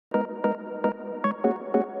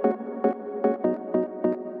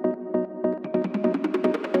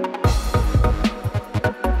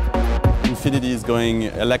INFINITI is going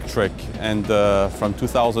electric, and from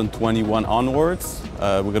 2021 onwards,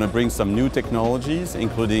 we're going to bring some new technologies,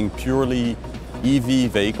 including purely EV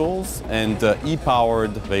vehicles and e-powered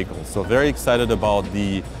vehicles. So very excited about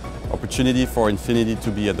the opportunity for INFINITI to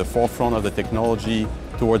be at the forefront of the technology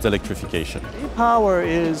towards electrification. E-power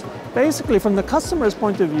is basically, from the customer's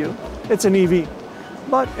point of view, it's an EV,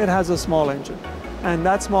 but it has a small engine. And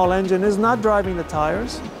that small engine is not driving the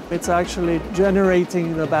tires, it's actually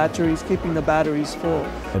generating the batteries, keeping the batteries full.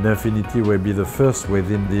 And INFINITI will be the first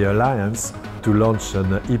within the alliance to launch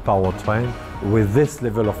an e-powertrain with this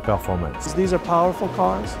level of performance. These are powerful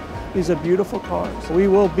cars, these are beautiful cars. We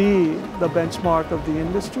will be the benchmark of the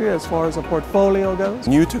industry as far as a portfolio goes.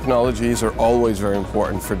 New technologies are always very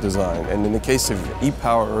important for design, and in the case of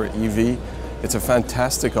e-power or EV, it's a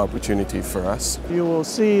fantastic opportunity for us. You will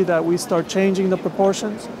see that we start changing the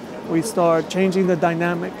proportions, we start changing the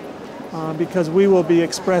dynamic, because we will be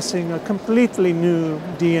expressing a completely new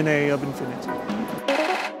DNA of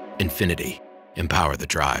INFINITI. INFINITI. Empower the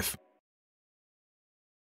drive.